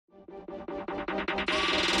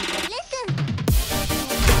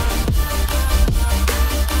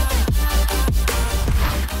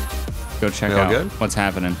go check out what's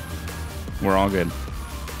happening. We're all good.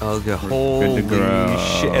 Okay, holy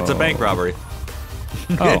shit. It's a bank robbery.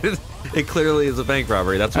 Oh. It clearly is a bank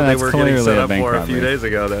robbery. That's what they were getting set up for a few days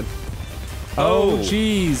ago then. Oh,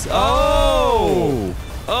 jeez. Oh!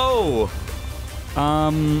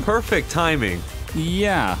 Perfect timing.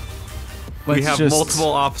 Yeah. We have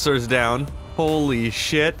multiple officers down. Holy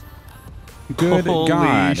shit. Good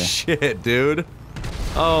God. Holy shit, dude.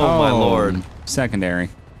 Oh, my lord. Secondary.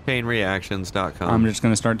 Chainreactions.com. I'm just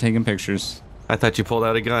going to start taking pictures. I thought you pulled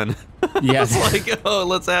out a gun. Yes. It's like, oh,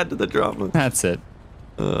 let's add to the drama. That's it.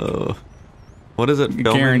 What is it? I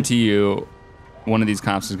guarantee you one of these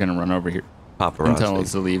cops is going to run over here. Paparazzi. And tell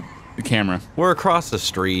us to leave the camera. We're across the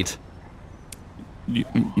street.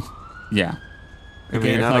 Yeah. I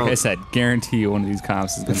mean, like I said, guarantee you one of these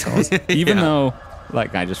cops is going to tell us. Even though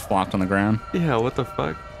that guy just flopped on the ground. Yeah, what the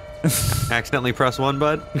fuck? Accidentally press one,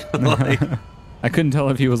 bud? Like, I couldn't tell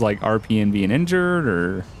if he was like RP and being injured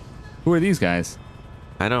or... Who are these guys?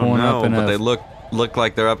 I don't know, but they look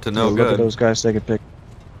like they're up to no good. Look at those guys take a pic.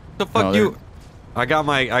 The fuck you? I got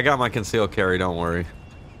my concealed carry. Don't worry.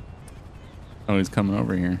 Oh, he's coming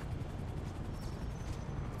over here.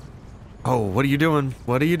 Oh, what are you doing?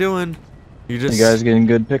 What are you doing? You guys getting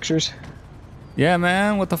good pictures? Yeah,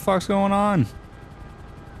 man. What the fuck's going on?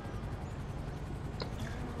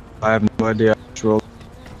 I have no idea.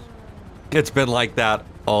 It's been like that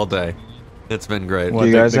all day. It's been great. Do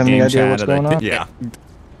you guys have any idea what's going on? Yeah.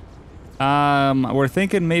 We're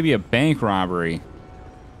thinking maybe a bank robbery.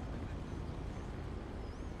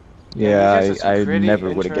 Yeah, I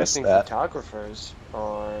never would have guessed that. Photographers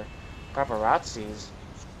or paparazzis.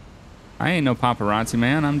 I ain't no paparazzi,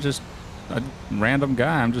 man. I'm just a random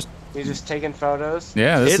guy. You're just taking photos?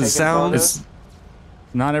 Yeah, this sounds... It's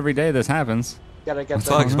not every day this happens. Gotta get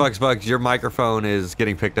Bugs, your microphone is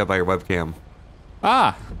getting picked up by your webcam.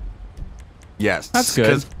 Ah! Yes. That's good.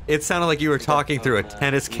 Because it sounded like you were talking through a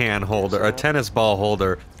tennis can holder, a tennis ball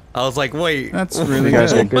holder. I was like, wait. That's really good.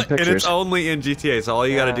 good. Good pictures. And it's only in GTA, so all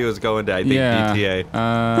you gotta do is go into, I think,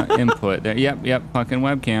 GTA. Input. There. Yep, fucking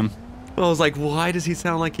webcam. I was like, why does he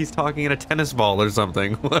sound like he's talking in a tennis ball or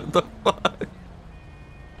something? What the fuck?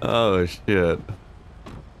 Oh, shit.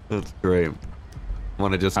 That's great.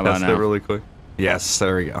 Want to just test it really quick? Yes,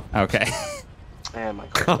 there we go. Okay. And my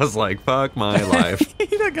car. I was like, fuck my life.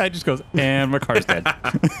 That guy just goes, and my car's dead.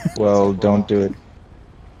 Well, don't do it.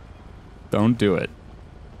 Don't do it.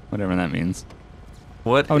 Whatever that means.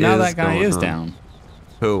 What Oh, now that guy is down.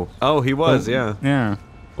 Who? Oh, he was, yeah. Yeah.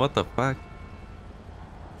 What the fuck?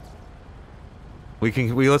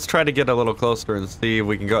 Let's try to get a little closer and see if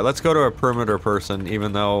we can go. Let's go to a perimeter person,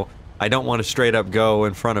 even though I don't want to straight up go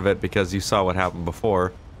in front of it because you saw what happened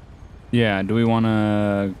before. Yeah, do we want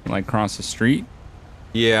to, like, cross the street?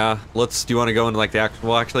 Yeah, do you want to go into, like, the actual...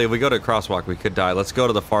 Well, actually, if we go to a crosswalk, we could die. Let's go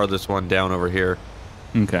to the farthest one down over here.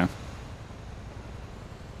 Okay.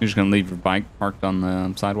 You're just going to leave your bike parked on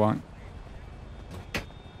the sidewalk?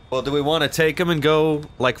 Well, do we want to take him and go,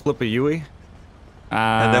 like, flip a Yui?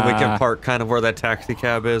 And then we can park kind of where that taxi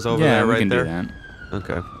cab is over there, right there? Yeah, we can do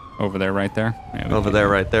that. Okay. Over there, right there? Yeah, over there,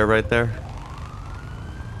 right there, right there.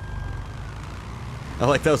 I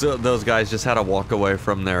like those guys just had to walk away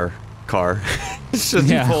from their car. It's just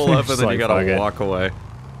you pull up and then you gotta walk away.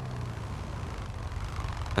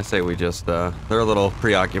 I say we just, they're a little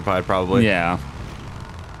preoccupied probably. Yeah.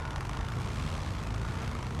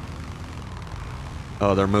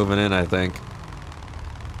 Oh, they're moving in, I think.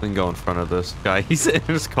 We can go in front of this guy. He's in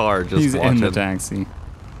his car just watching. He's in the taxi.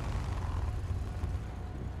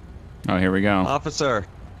 Oh, here we go. Officer.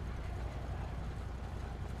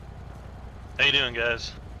 How you doing,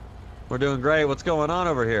 guys? We're doing great. What's going on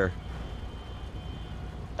over here?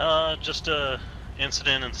 Just a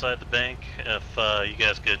incident inside the bank. If you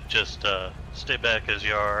guys could just stay back as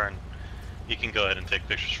you are, and you can go ahead and take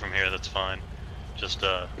pictures from here. That's fine. Just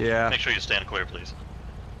make sure you stand clear, please.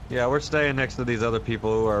 Yeah, we're staying next to these other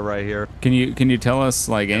people who are right here. Can you tell us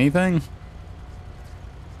like anything?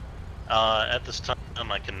 At this time,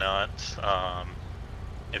 I cannot.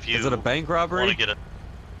 If you is it a bank robbery? Want to get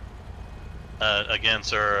again,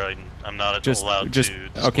 sir, I'm not allowed to.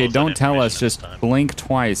 Okay, don't tell us. Just blink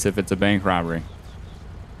twice if it's a bank robbery.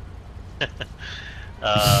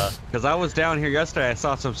 Because I was down here yesterday, I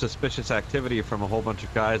saw some suspicious activity from a whole bunch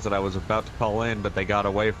of guys that I was about to call in, but they got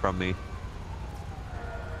away from me.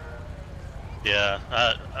 Yeah,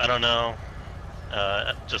 I don't know.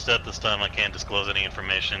 Just at this time, I can't disclose any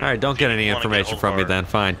information. All right, don't get any information from me then.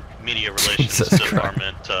 Fine. Media relations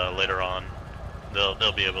department later on.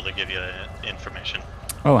 They'll be able to give you information.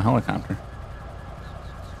 Oh, a helicopter.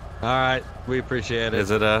 All right, we appreciate it.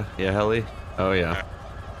 Is it yeah, heli? Oh yeah.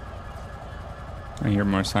 I hear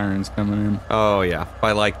more sirens coming in. Oh yeah,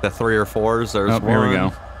 by like the 3 or 4s. There's one. Here we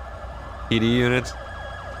go. PD units.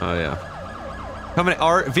 Oh yeah. Coming.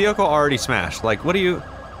 Our vehicle already smashed. Like, what are you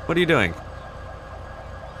doing?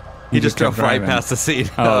 He just drove right past the scene.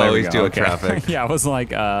 Oh, he's doing traffic. Yeah, I was like,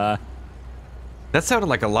 That sounded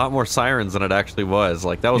like a lot more sirens than it actually was.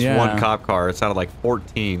 Like, that was one cop car. It sounded like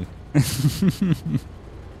 14.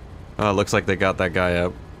 Oh, it looks like they got that guy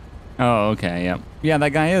up. Oh, okay, yep. Yeah, that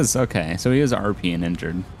guy is, okay. So he is RP and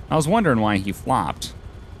injured. I was wondering why he flopped.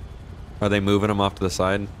 Are they moving him off to the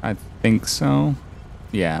side? I think so.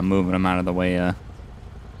 Yeah, moving him out of the way,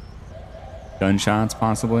 gunshots,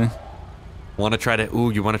 possibly. Want to try to,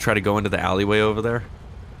 ooh, you want to try to go into the alleyway over there?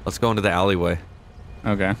 Let's go into the alleyway.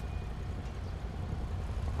 Okay.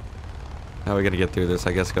 How are we going to get through this?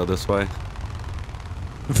 I guess go this way.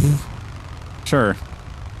 Sure.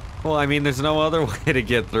 Well, I mean, there's no other way to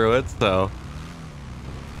get through it, so.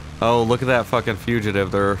 Oh, look at that fucking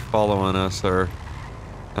fugitive. They're following us, or.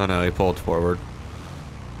 Oh no, he pulled forward.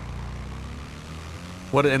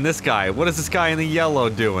 What, and this guy? What is this guy in the yellow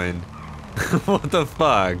doing? What the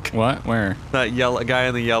fuck? What? Where? That yellow guy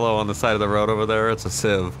in the yellow on the side of the road over there, it's a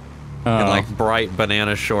Civ. Oh. And like bright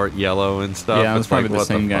banana short yellow and stuff. Yeah, it's probably like, the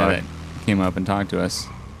same guy that came up and talked to us.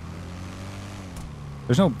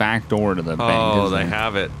 There's no back door to the bank. Oh, they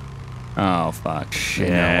have it. Oh, fuck. Shit.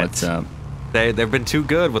 They know what's up. They've been too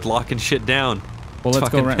good with locking shit down. Well, let's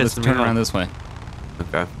go around. Let's turn around this way.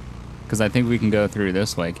 Okay. Because I think we can go through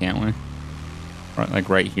this way, can't we? Right, like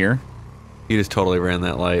right here. You just totally ran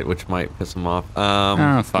that light, which might piss them off.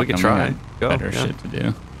 Oh, fuck. We can try. Go. Better shit to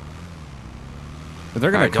do. But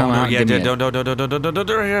they're gonna come out. Yeah, don't.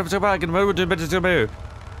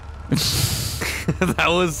 That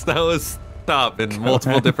was stop in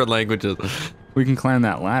multiple different languages. We can climb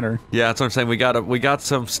that ladder. Yeah, that's what I'm saying. We got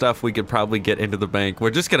some stuff we could probably get into the bank. We're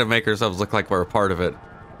just gonna make ourselves look like we're a part of it.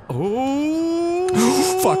 Oh,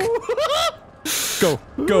 fuck! Go,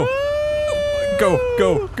 go, go,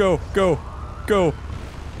 go, go, go, go!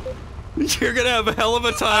 You're gonna have a hell of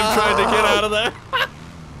a time trying to get out of there.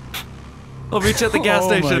 I'll meet you at the gas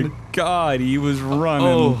station. Oh my god, he was running.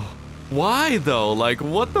 Oh, why though? Like,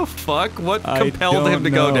 what the fuck? What compelled him to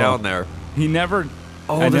go down there? He never.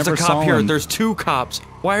 Oh, there's a cop here. There's 2 cops.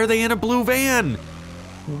 Why are they in a blue van?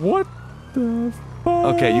 What the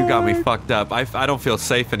fuck? Okay, you got me fucked up. I don't feel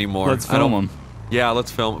safe anymore. Let's film them. Yeah,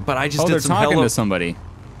 let's film. But I just did did some they're talking to somebody.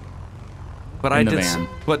 But in the van.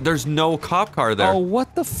 But there's no cop car there. Oh,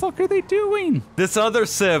 what the fuck are they doing? This other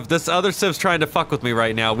Civ's trying to fuck with me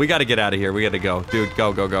right now. We got to get out of here. We got to go, dude.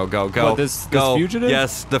 Go, go, go, go, go. What, this fugitive?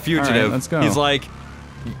 Yes, the fugitive. All right, let's go. He's like,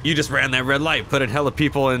 you just ran that red light, put a hella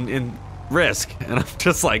people in risk, and I'm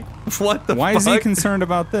just like, what the fuck? Why is he concerned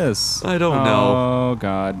about this? I don't know. Oh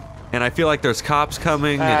god. And I feel like there's cops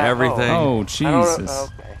coming and everything. Oh Jesus.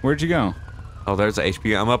 Okay. Where'd you go? Oh, there's the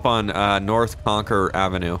HPU. I'm up on North Conquer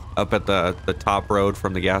Avenue, up at the top road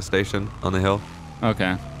from the gas station on the hill.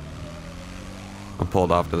 Okay. I'm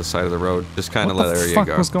pulled off to the side of the road. Just kind of let there you go. What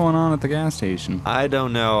the fuck was going on at the gas station? I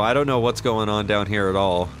don't know. I don't know what's going on down here at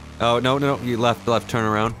all. Oh, no. You left, turn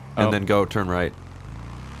around, and then go, turn right.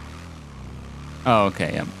 Oh,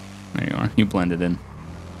 okay, yep. There you are. You blended in.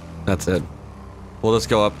 That's it. We'll just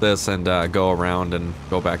go up this and go around and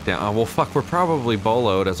go back down. Oh, well, fuck, we're probably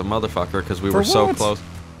boloed as a motherfucker because we were so close.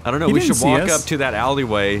 I don't know. We should walk up to that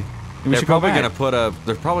alleyway. They're probably gonna put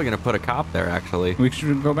a cop there, actually. We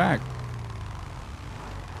should go back.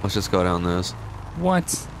 Let's just go down this.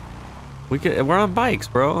 What? We're on bikes,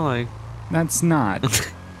 bro. Like. That's not.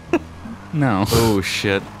 No. Oh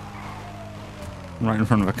shit. Right in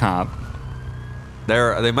front of a cop.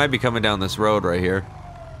 They might be coming down this road right here.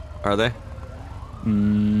 Are they?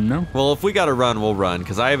 No. Well, if we gotta run, we'll run,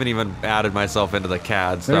 because I haven't even added myself into the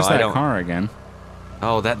CAD, so There's I that don't... car again.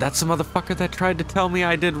 Oh, that's the motherfucker that tried to tell me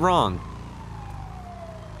I did wrong.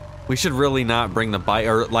 We should really not bring the bike,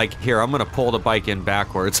 or like, here, I'm gonna pull the bike in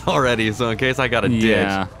backwards already, so in case I got a ditch.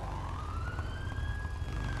 Yeah.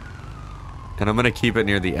 And I'm gonna keep it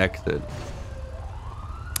near the exit.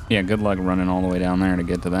 Yeah, good luck running all the way down there to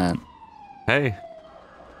get to that. Hey.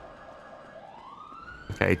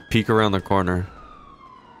 Okay, peek around the corner.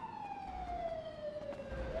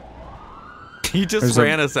 He just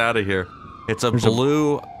ran us out of here. It's a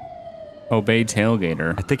blue... Obey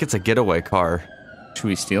tailgater. I think it's a getaway car. Should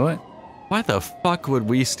we steal it? Why the fuck would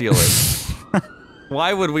we steal it?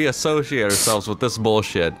 Why would we associate ourselves with this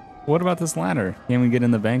bullshit? What about this ladder? Can we get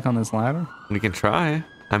in the bank on this ladder? We can try.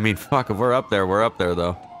 I mean, fuck, if we're up there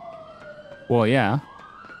though. Well, yeah.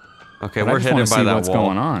 Okay, we're hidden by that wall. What's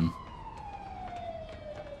going on?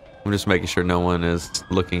 I'm just making sure no one is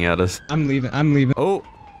looking at us. I'm leaving. Oh.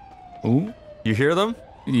 Ooh. You hear them?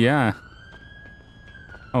 Yeah.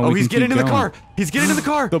 Oh, he's getting in the car. He's getting in the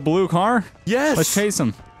car. The blue car? Yes. Let's chase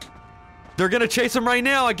him. They're gonna chase him right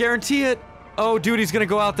now. I guarantee it. Oh, dude, he's gonna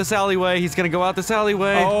go out this alleyway. He's gonna go out this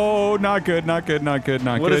alleyway. Oh, not good, not good, not good,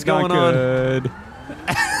 not good. What is going on?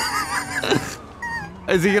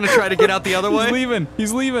 Is he gonna try to get out the other way? He's leaving.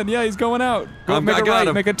 He's leaving. Yeah, he's going out. Go make a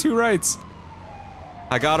right. Make a 2 rights.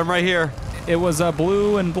 I got him right here. It was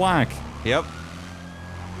blue and black. Yep.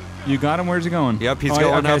 You got him? Where's he going? Yep, he's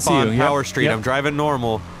going up on Power Street. Yep. I'm driving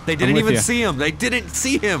normal. They didn't even see him. They didn't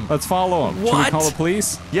see him. Let's follow him. What? Should we call the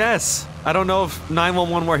police? Yes. I don't know if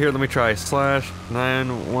 911 were here. Let me try.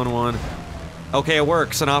 /911. Okay, it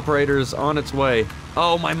works. An operator's on its way.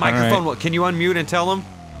 Oh, my microphone. Right. Can you unmute and tell him?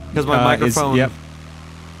 Because my microphone. Yep.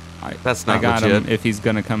 That's not legit. I got legit. him. If he's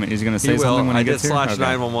gonna come in, he's gonna say something when he gets here. I did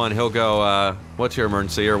 /911. He'll go, what's your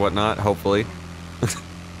emergency or whatnot, hopefully.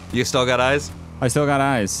 You still got eyes? I still got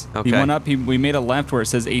eyes. Okay. He went up, we made a left where it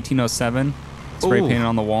says 1807. Spray painted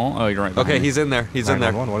on the wall. Oh, you're right. Okay, he's in there. He's in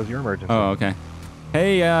there. What is your emergency? Oh, okay.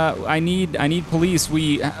 Hey, I need police.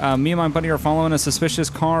 Me and my buddy are following a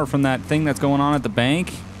suspicious car from that thing that's going on at the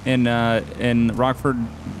bank in Rockford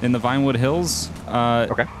in the Vinewood Hills.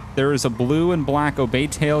 Okay. There is a blue and black Obey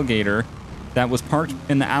tailgater that was parked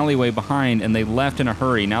in the alleyway behind, and they left in a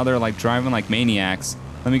hurry. Now they're like driving like maniacs.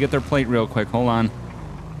 Let me get their plate real quick. Hold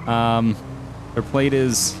on. Their plate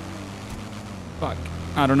is. Fuck.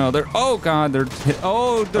 I don't know. Oh God. They're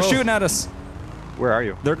shooting at us. Where are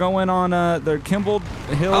you? They're going on the Kimball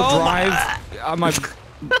Hill Drive. My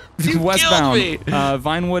westbound.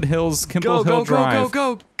 Vinewood Hills, Kimball Hill Drive.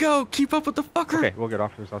 Go! Keep up with the fucker. Okay, we'll get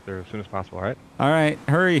officers out there as soon as possible. All right. All right,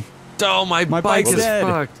 hurry. Oh, my bike is dead.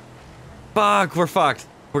 fucked. Fuck, we're fucked.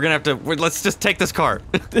 We're gonna have to. Let's just take this car.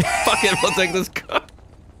 Fuck it, we'll take this car.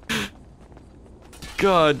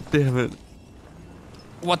 God damn it.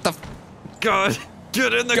 What the? God,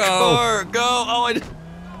 get in the car. Go. Oh,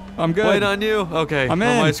 I'm good. Wait on you. Okay. I'm in.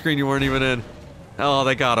 On my screen, you weren't even in. Oh,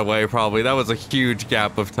 they got away probably. That was a huge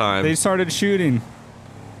gap of time. They started shooting.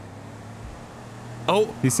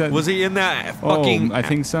 Oh, he said. Was he in that fucking? Oh, I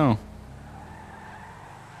think so.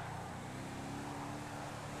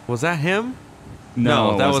 Was that him?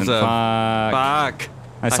 No, that was a fuck.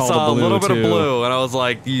 I saw a little bit of blue, and I was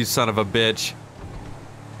like, "You son of a bitch!"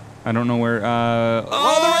 I don't know where.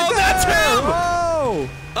 Oh, that's him! Oh,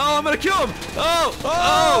 I'm gonna kill him!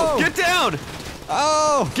 Oh, get down!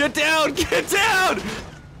 Oh, get down! Get down!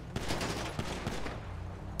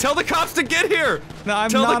 Tell the cops to get here! No,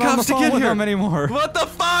 I'm not on the phone with them anymore. What the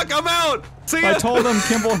fuck? I'm out! See ya! I told them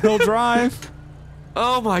Kimball Hill Drive.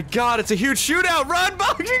 Oh my God! It's a huge shootout! Run,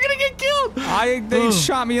 Bugs! You're gonna get killed! They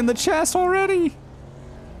shot me in the chest already.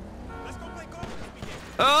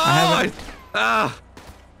 Oh!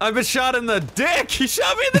 I've been shot in the dick! He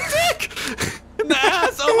shot me in the dick! In the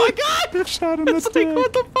ass! Oh my God! Shot in the dick. Like,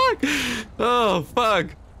 what the fuck? Oh fuck!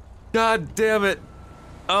 God damn it!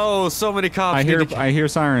 Oh, so many cops. I hear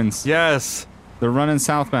sirens. Yes. They're running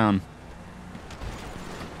southbound.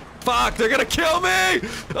 Fuck! They're gonna kill me!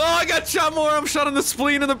 Oh, I got shot more. I'm shot in the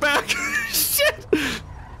spleen in the back. Shit!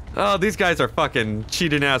 Oh, these guys are fucking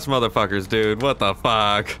cheating ass motherfuckers, dude. What the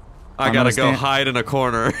fuck? I gotta go hide in a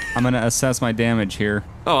corner. I'm gonna assess my damage here.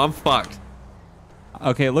 Oh, I'm fucked.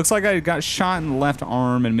 Okay, it looks like I got shot in the left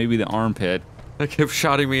arm and maybe the armpit. They kept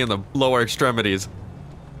shotting me in the lower extremities.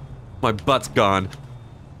 My butt's gone.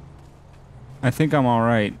 I think I'm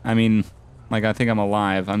alright. I mean, like, I think I'm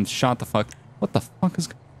alive. I'm shot the fuck. What the fuck is...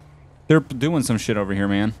 They're doing some shit over here,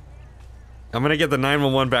 man. I'm gonna get the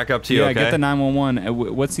 911 back up to you, yeah, okay? Yeah, get the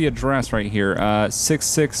 911. What's the address right here?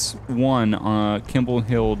 661 Kimball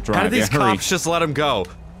Hill Drive. How did these cops just let him go?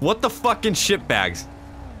 What the fucking shitbags?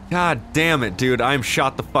 God damn it, dude. I'm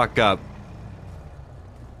shot the fuck up.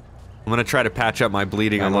 I'm gonna try to patch up my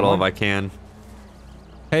bleeding a little if I can.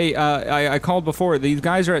 Hey, I called before. These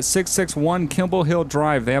guys are at 661 Kimball Hill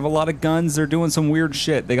Drive. They have a lot of guns. They're doing some weird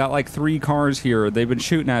shit. They got like 3 cars here. They've been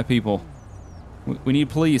shooting at people. We need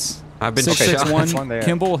police. I've been 661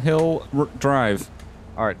 Kimball Hill Drive.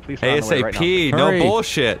 All right, please. ASAP, right no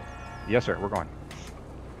bullshit. Yes, sir. We're going.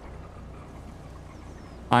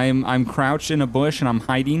 I'm crouched in a bush and I'm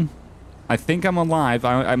hiding. I think I'm alive.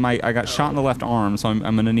 I got shot in the left arm, so I'm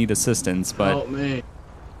gonna need assistance. But help me.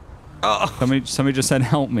 Oh. Somebody just said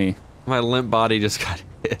help me. My limp body just got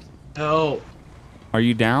hit. Help. Are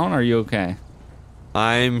you down? Are you okay?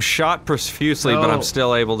 I'm shot profusely, but I'm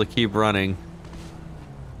still able to keep running.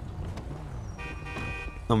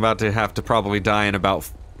 I'm about to have to probably die in about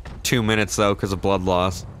 2 minutes though, because of blood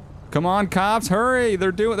loss. Come on, cops, hurry!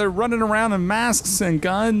 They're running around in masks and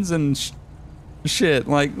guns and shit.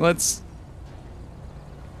 Like, let's.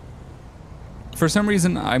 For some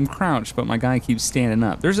reason, I'm crouched, but my guy keeps standing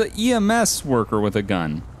up. There's an EMS worker with a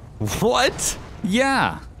gun. What?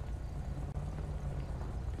 Yeah.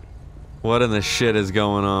 What in the shit is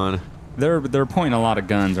going on? They're pointing a lot of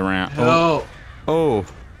guns around. Help. Oh.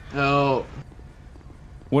 Help.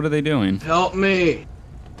 What are they doing? Help me.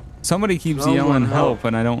 Somebody keeps yelling help,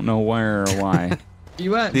 and I don't know where or why.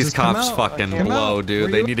 You at? These Just come cops out. fucking Come blow, out.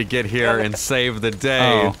 dude. They need to get here and save the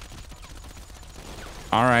day. Oh.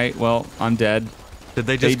 All right, well, I'm dead. Did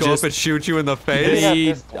they just go up and shoot you in the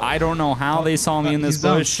face? I don't know how they saw me in this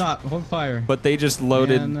bush. Stop, hold fire. But they just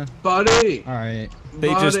loaded. Buddy. All right. They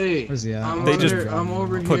just. Where's he at? I'm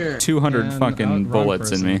over put here. 200 fucking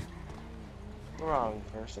bullets in me. Wrong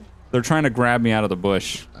person. They're trying to grab me out of the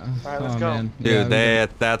bush. All right, let's go. Man. Dude,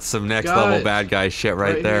 that's some next level bad guy shit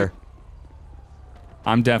right there. Here.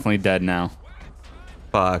 I'm definitely dead now.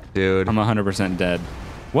 Fuck, dude. I'm 100% dead.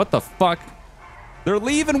 What the fuck? They're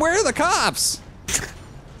leaving. Where are the cops?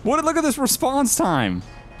 Look at this response time.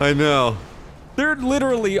 I know. They're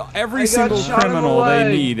literally every single criminal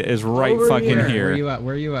they need is right fucking here. Where you at?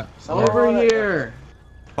 Where you at? Over here.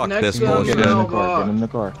 Fuck Next this to the bullshit. Get in the car. Get in the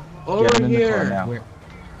car. Over Get in the here. car now. Where?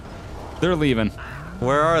 They're leaving.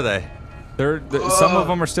 Where are they? Some of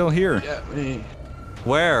them are still here. Get me.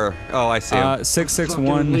 Where? Oh, I see 'em.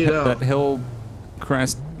 661 Fucking lead out. that Hill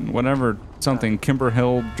Crest, whatever, something, Kimber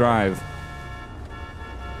Hill Drive.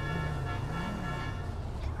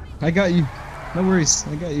 I got you. No worries.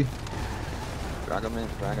 I got you. Drag him in,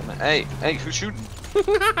 drag him in. Hey, who's shooting?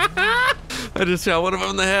 I just shot one of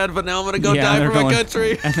them in the head, but now I'm gonna go Yeah, die they're for my going-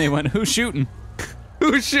 country. And they went, who's shooting?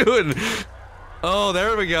 Who's shooting? Oh,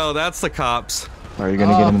 there we go. That's the cops. Are you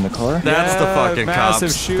gonna get him in the car? That's the fucking massive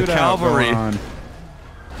cops. shootout The cavalry. going on.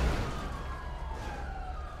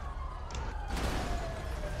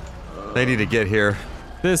 They need to get here.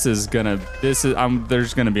 There's gonna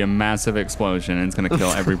be a massive explosion and it's gonna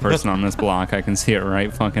kill every person on this block. I can see it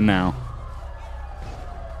right fucking now.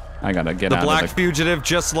 I gotta get out The black of the fugitive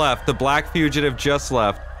just left. The black fugitive just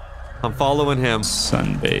left. I'm following him.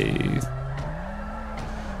 sunbathe.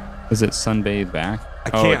 Is it sunbathe back? I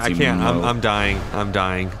Oh, can't. it's I can't. even low. I'm dying. I'm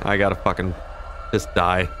dying. I gotta fucking just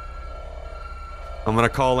die. I'm gonna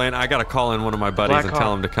call in. I gotta call in one of my buddies Black and car.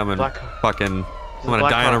 tell him to come and Black car. fucking. I'm gonna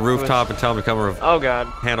Black die on a car. rooftop and tell him to come and Oh god.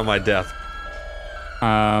 handle my death.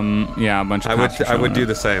 Yeah, a bunch of cops are I would showing do up.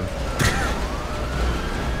 the same.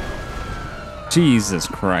 Jesus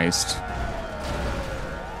Christ.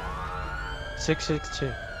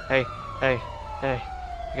 662. Hey.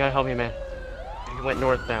 You gotta help me, man. He went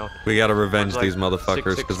north now. We gotta revenge Like these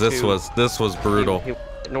motherfuckers because this 662. was brutal. He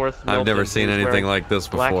went north. I've never seen anything like this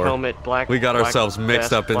Black before. helmet, black. We got black ourselves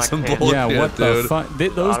mixed vest, up in black some pants. bullshit. Yeah, what the dude. fuck?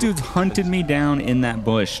 Those dudes hunted me down in that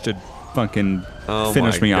bush to fucking Oh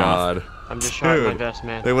finish my me god. off. I'm just showing my Dude, vest,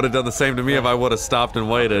 man. they would have done the same to me if I would have stopped and I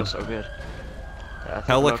waited. feel so good. Yeah, I think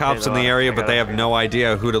Hella I'm okay, cops in though. the area, I but they gotta- have no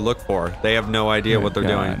idea who to look for. They have no idea Good what they're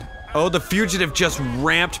God. doing. Oh, the fugitive just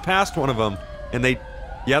ramped past one of them. And they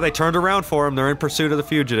turned around for him. They're in pursuit of the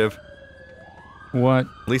fugitive. What?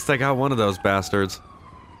 At least I got one of those bastards.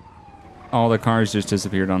 All the cars just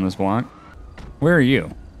disappeared on this block. Where are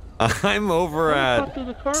you? I'm over at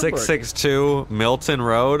 662 Milton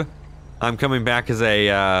Road. I'm coming back as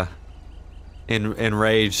a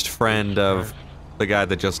enraged friend of the guy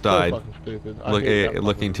that just died.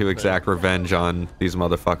 Looking to exact revenge on these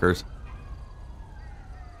motherfuckers.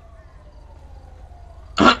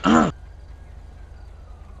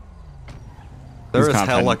 There is cops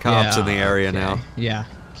hella had- cops in the area now. Yeah,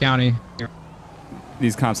 county.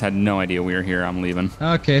 These cops had no idea we were here. I'm leaving.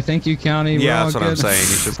 Okay, thank you, county. We're Yeah, all that's what I'm good. saying.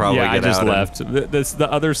 You should probably yeah, get I just out. left. The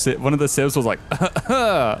other one of the civs was like,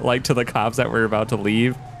 like to the cops that were about to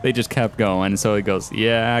leave. They just kept going. So he goes,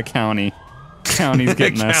 yeah, county's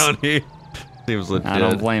getting us. County. Seems legit. I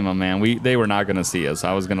don't blame them, man. They were not gonna see us.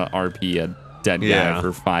 I was gonna RP a dead guy Yeah.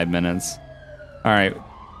 for 5 minutes. All right,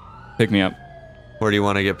 pick me up. Where do you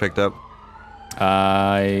want to get picked up?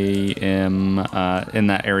 I am in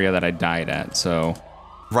that area that I died at. So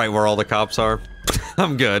Right where all the cops are.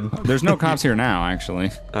 I'm good. there's no cops here now,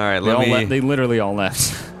 actually. All right, They literally all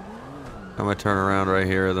left. I'm gonna turn around right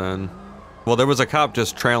here then. Well, there was a cop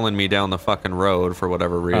just trailing me down the fucking road for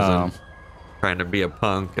whatever reason. Oh. Trying to be a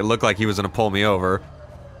punk. It looked like he was gonna pull me over.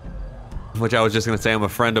 Which I was just gonna say I'm a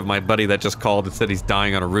friend of my buddy that just called and said he's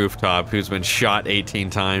dying on a rooftop who's been shot 18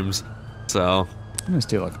 times. So, I'm gonna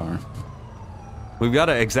steal a car. we've got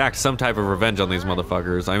to exact some type of revenge on these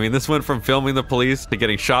motherfuckers. I mean, this went from filming the police to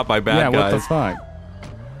getting shot by bad Yeah, what the guys. fuck?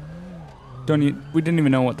 We didn't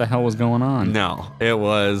even know what the hell was going on. No, it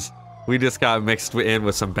was. We just got mixed in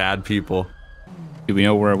with some bad people. Do we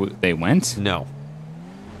know where they went? No.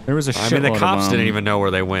 There was a shitload of them. I mean, the cops didn't even know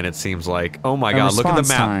where they went, it seems like. Oh my god, look at the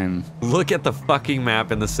map. Time. Look at the fucking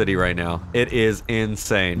map in the city right now. It is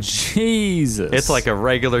insane. Jesus. It's like a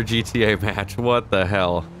regular GTA match. What the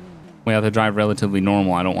hell? We have to drive relatively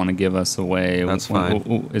normal. I don't want to give us away. That's fine.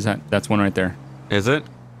 Ooh, that's one right there. Is it?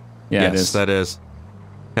 Yeah, yes, it is. That is.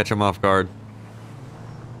 Catch him off guard.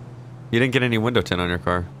 You didn't get any window tint on your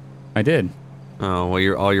car. I did. Oh,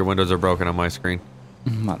 well, all your windows are broken on my screen.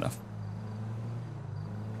 Motherfucker.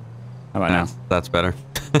 How about now? That's better.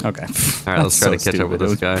 Okay. All right, let's try to catch up with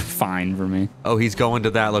this guy. Fine for me. Oh, he's going to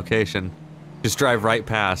that location. Just drive right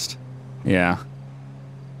past. Yeah.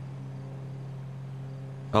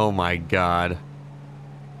 Oh my god.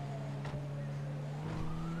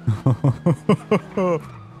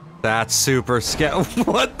 That's super scary.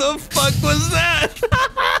 What the fuck was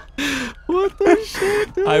that? What the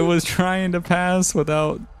shit, dude? I was trying to pass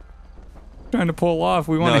without trying to pull off.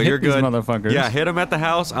 We want to hit these motherfuckers. Yeah, hit them at the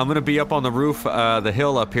house. I'm gonna be up on the roof, the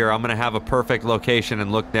hill up here. I'm gonna have a perfect location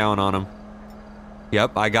and look down on them.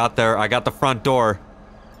 Yep, I got there. I got the front door.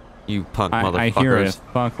 You punk motherfuckers. I hear a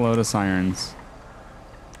fuckload of sirens.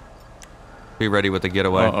 Be ready with the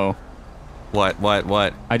getaway. Uh-oh.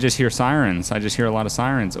 What? I just hear sirens. I just hear a lot of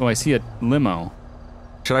sirens. Oh, I see a limo.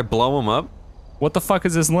 Should I blow them up? What the fuck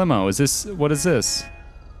is this limo? What is this?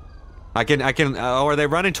 I can, oh, are they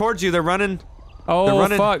running towards you? They're running. Oh, they're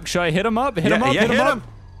running. Fuck. Should I hit them up? Hit them up? Yeah, hit them.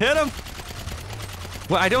 Hit them.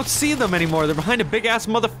 Well, I don't see them anymore. They're behind a big-ass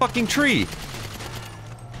motherfucking tree.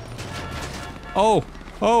 Oh.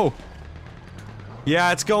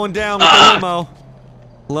 Yeah, it's going down with the limo.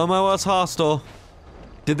 Limo is hostile.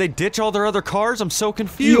 Did they ditch all their other cars? I'm so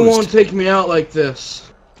confused. You won't take me out like this.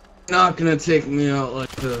 You're not gonna take me out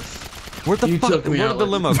like this. Where the fuck? Where did the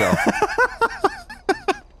limo go?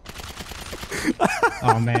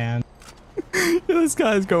 Oh man. This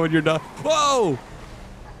guy's going. You're done. Whoa!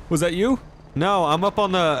 Was that you? No, I'm up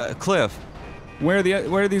on the cliff. Where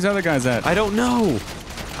are these other guys at? I don't know.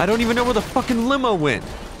 I don't even know where the fucking limo went.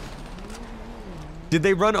 Did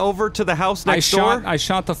they run over to the house next door? I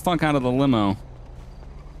shot the fuck out of the limo.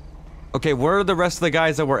 Okay, where are the rest of the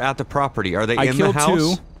guys that were at the property? Are they in the house? I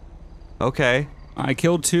killed 2. Okay. I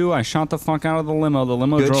killed 2. I shot the fuck out of the limo. The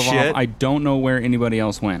limo drove off. I don't know where anybody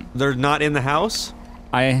else went. They're not in the house?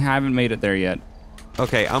 I haven't made it there yet.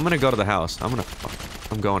 Okay, I'm gonna go to the house. I'm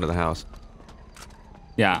going to the house.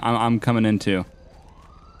 Yeah, I'm coming in too.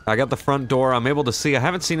 I got the front door. I'm able to see. I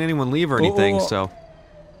haven't seen anyone leave or anything, so...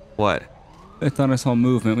 What? I thought I saw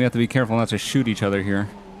movement. We have to be careful not to shoot each other here.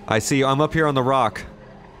 I see you. I'm up here on the rock.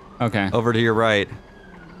 Okay. Over to your right.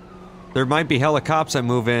 There might be helicopters that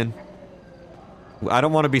move in. I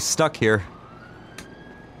don't want to be stuck here.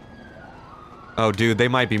 Oh, dude, they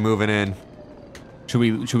might be moving in. Should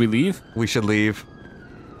we leave? We should leave.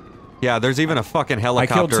 Yeah, there's even a fuking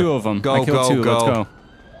helicopter. I killed 2 of them. Go. Let's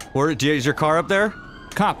go. Is your car up there?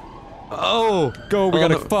 Cop. Oh. Go, we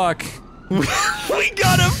gotta fuck. We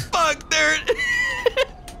gotta fuck there.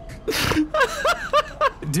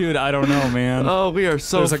 Dude, I don't know, man. Oh, we are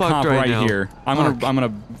so There's fucked a cop right now. here. I'm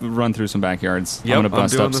gonna run through some backyards. Yep, I'm gonna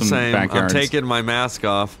bust up some backyards. I'm taking my mask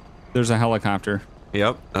off. There's a helicopter.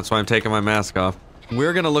 Yep, that's why I'm taking my mask off.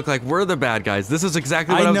 We're gonna look like we're the bad guys. This is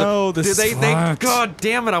exactly what I know. This God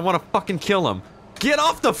damn it! I want to fucking kill them. Get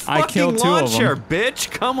off the fucking lawn chair, bitch!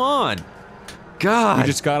 Come on. God. You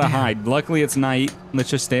just gotta hide. Luckily, it's night. Let's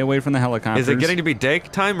just stay away from the helicopters. Is it getting to be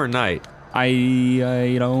daytime or night?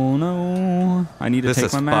 I don't know. I need to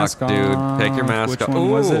take my mask off. Dude. Take your mask Which off. one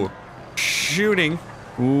was it? Shooting.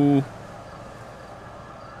 Ooh.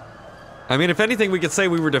 I mean, if anything, we could say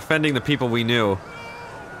we were defending the people we knew.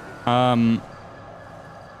 Yeah.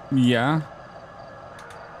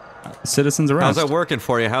 Citizens arrest. How's that working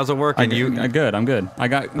for you? How's it working? I'm good. I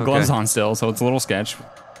got gloves on still, so it's a little sketch.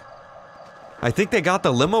 I think they got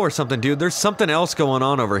the limo or something, dude. There's something else going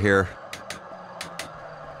on over here.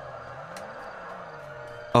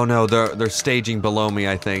 Oh no, they're staging below me,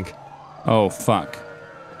 I think. Oh, fuck.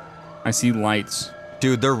 I see lights.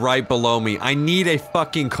 Dude, they're right below me. I need a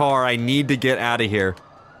fucking car. I need to get out of here.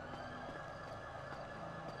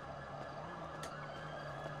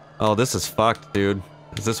 Oh, this is fucked, dude.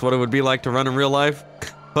 Is this what it would be like to run in real life?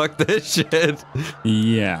 Fuck this shit.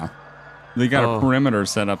 Yeah. They got a perimeter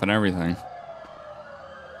set up and everything.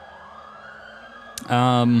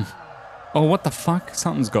 Oh, what the fuck?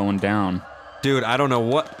 Something's going down. Dude, I don't know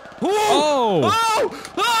what... Whoa! Oh!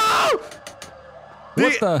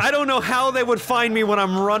 I don't know how they would find me when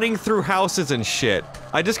I'm running through houses and shit.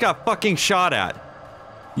 I just got fucking shot at.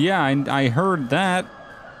 Yeah, I heard that.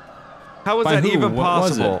 How is that even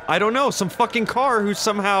possible? I don't know. Some fucking car who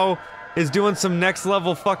somehow is doing some next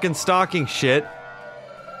level fucking stalking shit.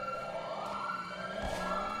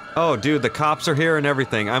 Oh, dude, the cops are here and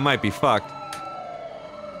everything. I might be fucked.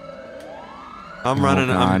 I'm running.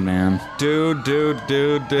 Oh god, man. Dude.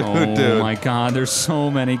 Oh my god, there's so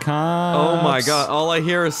many cops. Oh my god, all I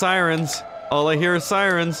hear is sirens.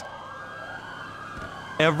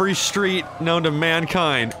 Every street known to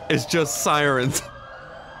mankind is just sirens.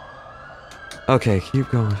 Okay, keep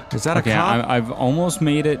going. Is that a cop? I've almost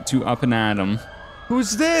made it to Up and Adam.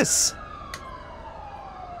 Who's this?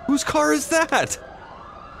 Whose car is that?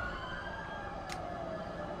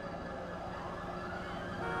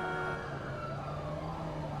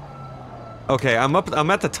 Okay, I'm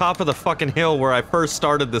at the top of the fucking hill where I first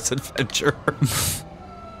started this adventure.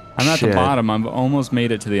 I'm at the bottom. I've almost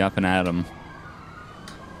made it to the Up and Adam.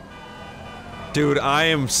 Dude, I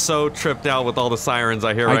am so tripped out with all the sirens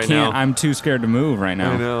I hear right now. I'm too scared to move right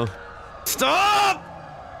now. I know. Stop!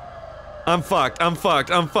 I'm fucked. They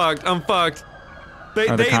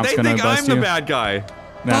think I'm the bad guy.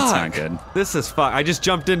 That's not good. This is fuck. I just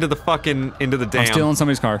jumped into the dam. I'm stealing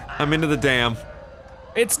somebody's car. I'm into the dam.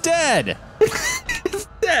 It's dead! It's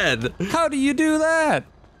dead! How do you do that?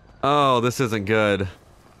 Oh, this isn't good.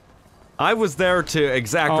 I was there to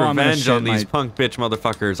exact revenge on these punk bitch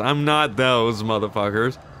motherfuckers. I'm not those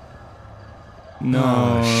motherfuckers.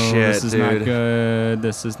 No, shit, this is not good.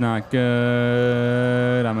 This is not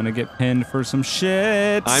good. I'm gonna get pinned for some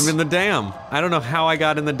shit. I'm in the dam. I don't know how I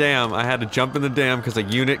got in the dam. I had to jump in the dam because a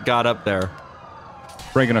unit got up there.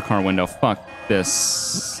 Breaking a car window. Fuck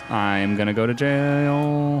this. I'm gonna go to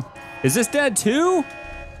jail. Is this dead too?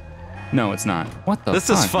 No, it's not. What the fuck, This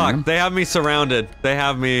is fucked. Man? They have me surrounded. They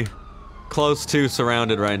have me close to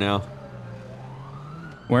surrounded right now.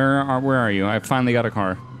 Where are you? I finally got a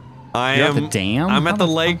car. You're at the dam? I'm at the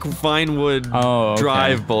Lake Vinewood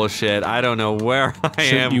Drive bullshit. I don't know where I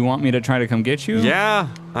am. You want me to try to come get you? Yeah.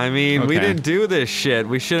 I mean, we didn't do this shit.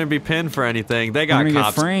 We shouldn't be pinned for anything. They got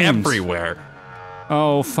cops everywhere.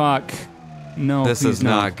 Oh fuck. No, this is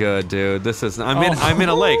not good, dude. This is. I'm in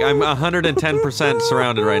a lake. I'm 110%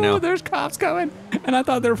 surrounded right now. There's cops coming, and I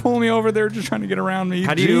thought they were pulling me over. They're just trying to get around me.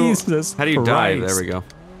 How do you dive? There we go.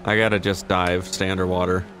 I gotta just dive, stay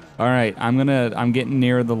underwater. All right, I'm getting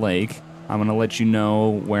near the lake. I'm gonna let you know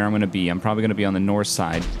where I'm gonna be. I'm probably gonna be on the north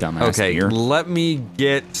side, dumbass. Okay, let me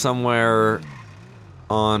get somewhere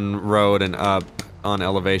on road and up on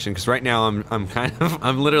elevation, because right now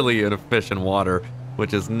I'm literally in a fish in water,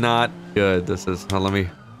 which is not good. This is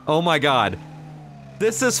oh my god,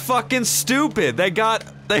 this is fucking stupid. They got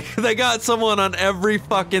someone on every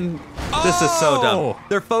fucking. This is so dumb.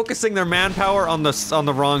 They're focusing their manpower on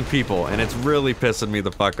the wrong people, and it's really pissing me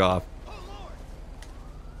the fuck off.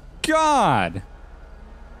 God,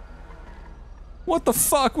 what the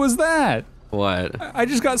fuck was that? What? I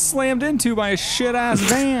just got slammed into by a shit ass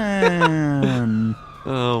van.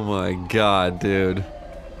 Oh my god, dude.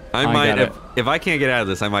 I might, if I can't get out of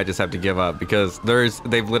this, I might just have to give up, because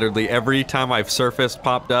they've literally, every time I've surfaced,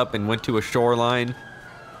 popped up, and went to a shoreline,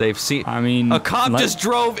 they've seen. I mean, a cop just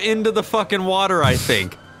drove into the fucking water, I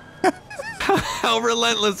think. How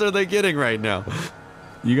relentless are they getting right now?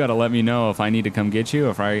 You gotta let me know if I need to come get you,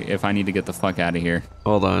 if I need to get the fuck out of here.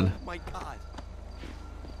 Hold on. Oh my god.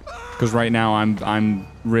 Because right now I'm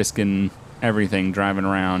risking everything driving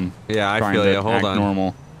around. Yeah, I feel you. Hold on.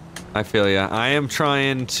 Normal. I feel ya. I am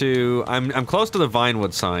trying to. I'm close to the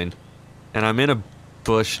Vinewood sign, and I'm in a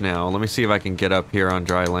bush now. Let me see if I can get up here on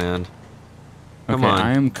dry land. Come on.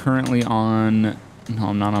 I am currently on. No,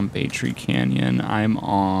 I'm not on Bay Tree Canyon. I'm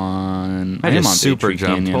on. I am on super Bay Tree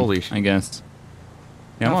jumped. Canyon, Holy shit! I guess.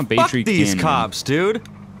 Yeah, I'm on Bay Tree Canyon. Fuck these cops, dude.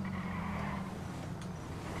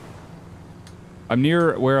 I'm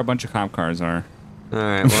near where a bunch of cop cars are. All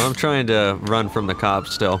right. Well, I'm trying to run from the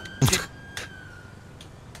cops still.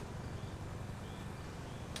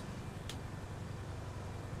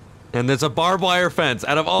 And there's a barbed wire fence.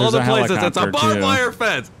 Out of all the places, it's a barbed wire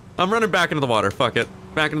fence. I'm running back into the water. Fuck it.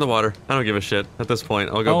 Back into the water. I don't give a shit at this point.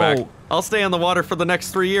 I'll go back. I'll stay on the water for the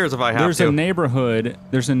next 3 years if I have to. There's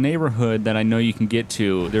a neighborhood that I know you can get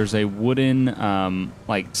to. There's a wooden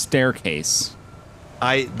like staircase.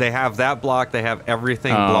 They have that block. They have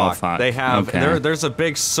everything blocked. Fuck. They have there's a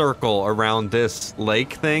big circle around this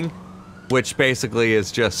lake thing, which basically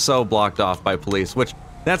is just so blocked off by police. Which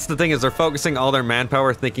that's the thing, is they're focusing all their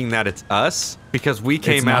manpower thinking that it's us because we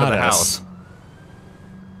came out of the house.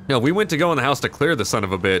 No, we went to go in the house to clear the son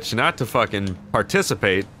of a bitch, not to fucking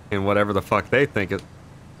participate in whatever the fuck they think is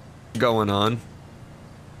going on.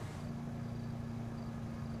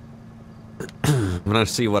 I'm gonna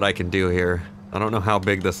see what I can do here. I don't know how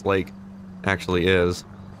big this lake actually is,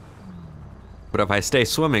 but if I stay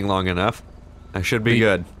swimming long enough, I should be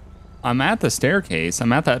good. I'm at the staircase.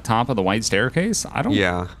 I'm at that top of the white staircase. I don't.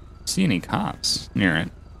 Yeah. See any cops near it?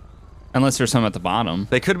 Unless there's some at the bottom.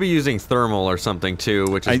 They could be using thermal or something too,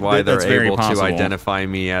 which is why they're able to identify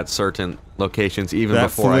me at certain locations even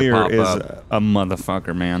before I pop up. That FLIR is a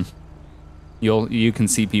motherfucker, man. You can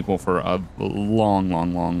see people for a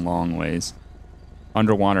long ways.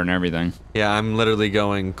 Underwater and everything. Yeah, I'm literally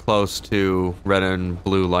going close to red and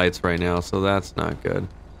blue lights right now, so that's not good.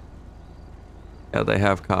 Yeah, they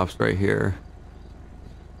have cops right here.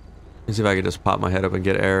 Let me see if I can just pop my head up and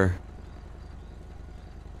get air.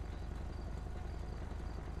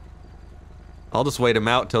 I'll just wait them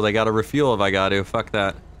out till they gotta refuel if I gotta. Fuck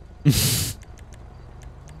that.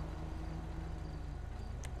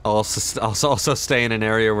 I'll also stay in an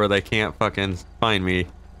area where they can't fucking find me.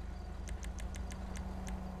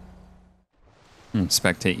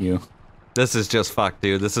 Spectate you. This is just fucked,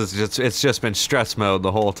 dude. This is just, it's just been stress mode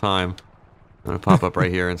the whole time. I'm gonna pop up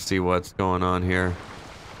right here and see what's going on here.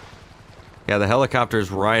 Yeah, the helicopter's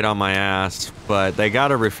right on my ass, but they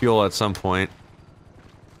gotta refuel at some point.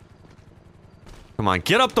 Come on,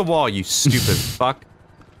 get up the wall, you stupid fuck.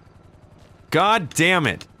 God damn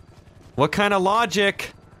it. What kind of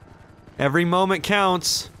logic? Every moment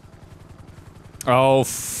counts. Oh,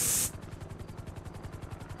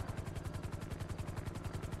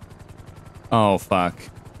 oh, fuck.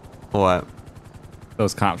 What?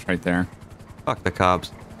 Those cops right there. Fuck the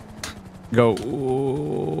cops. Go.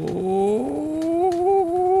 Ooh,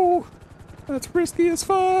 that's risky as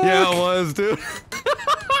fuck. Yeah, it was, dude.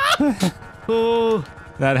 Oh.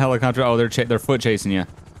 That helicopter. Oh, they're foot chasing you.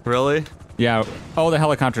 Really? Yeah. Oh, the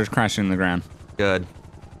helicopter's crashing in the ground. Good.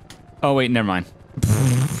 Oh wait, never mind.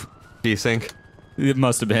 Desync. It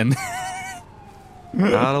must have been.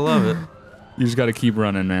 Gotta love it. You just gotta keep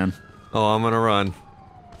running, man. Oh, I'm gonna run.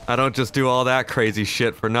 I don't just do all that crazy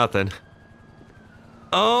shit for nothing.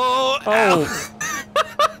 Oh! Oh!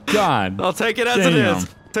 God. I'll take it as it is.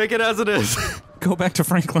 Take it as it is. Go back to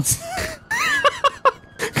Franklin's.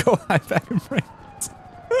 Go hide back in Franklin's.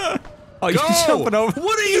 Oh, you're jumping over.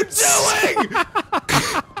 What are you doing?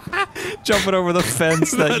 Jumping over the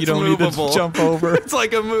fence that you don't need to jump over. It's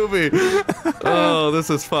like a movie. Oh, this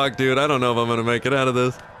is fucked, dude. I don't know if I'm gonna make it out of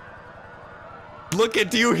this. Look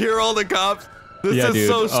at, do you hear all the cops? This is dude.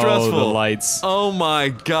 so stressful. Oh, the lights. Oh my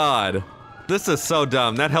god. This is so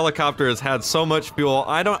dumb. That helicopter has had so much fuel.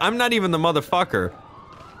 I'm not even the motherfucker.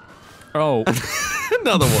 Oh.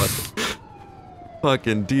 Another one.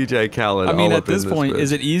 Fucking DJ Khaled. I mean, at this point,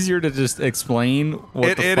 is it easier to just explain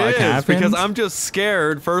what the fuck happened? Because I'm just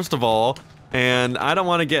scared, first of all, and I don't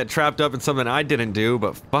want to get trapped up in something I didn't do,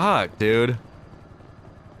 but fuck, dude.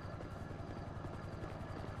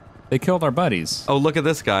 They killed our buddies. Oh, look at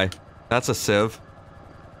this guy. That's a civ.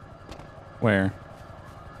 Where?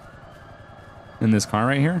 In this car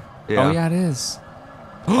right here? Yeah. Oh, yeah, it is.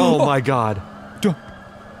 Oh my god.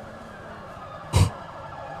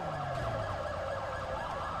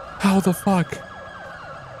 How the fuck?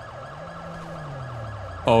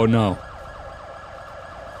 Oh no.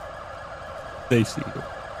 They see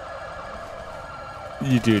you.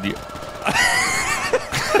 You dude, you.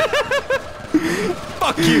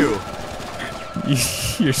 Fuck you.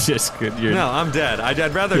 You're just good. No, I'm dead.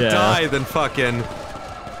 I'd rather die than fucking.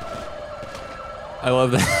 I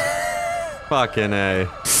love that. Fucking A.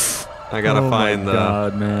 I gotta find the. Oh my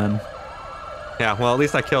god, man. Yeah, well, at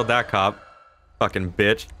least I killed that cop. Fucking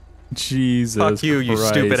bitch. Jesus. Fuck you, you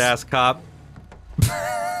stupid ass cop.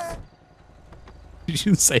 Did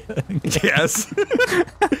you say that? Yes.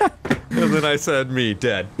 And then I said, me,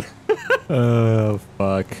 dead. Oh,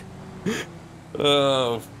 fuck.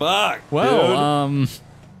 Oh, fuck. Well, dude.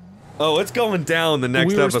 Oh, it's going down the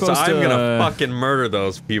next episode. I'm gonna fucking murder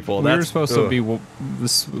those people. We were supposed to be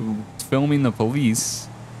filming the police,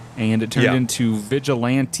 and it turned into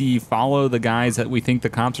vigilante, follow the guys that we think the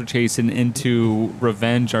cops are chasing into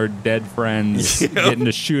revenge our dead friends, getting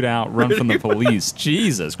to shoot out, run from the police.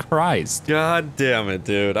 Jesus Christ. God damn it,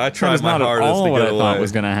 dude. I tried my hardest to get away. What I thought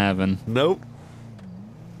was going to happen. Nope.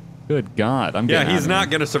 Good God. I'm getting he's not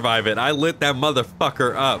going to survive it. I lit that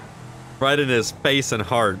motherfucker up. Right in his face and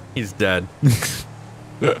heart. He's dead.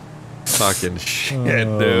 Fucking shit,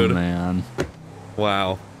 dude. Oh, man.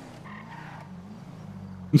 Wow.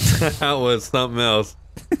 That was something else.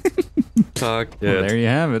 Fuck it. Well, there you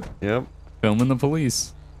have it. Yep. Filming the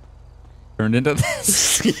police. Turned into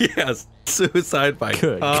this. Yes. Suicide by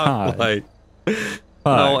Good cop. God. Like,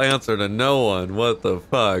 no answer to no one. What the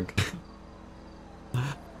fuck?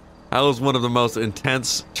 That was one of the most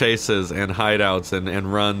intense chases and hideouts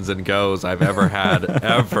and runs and goes I've ever had.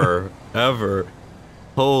 Ever.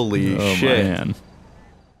 Holy shit. Man.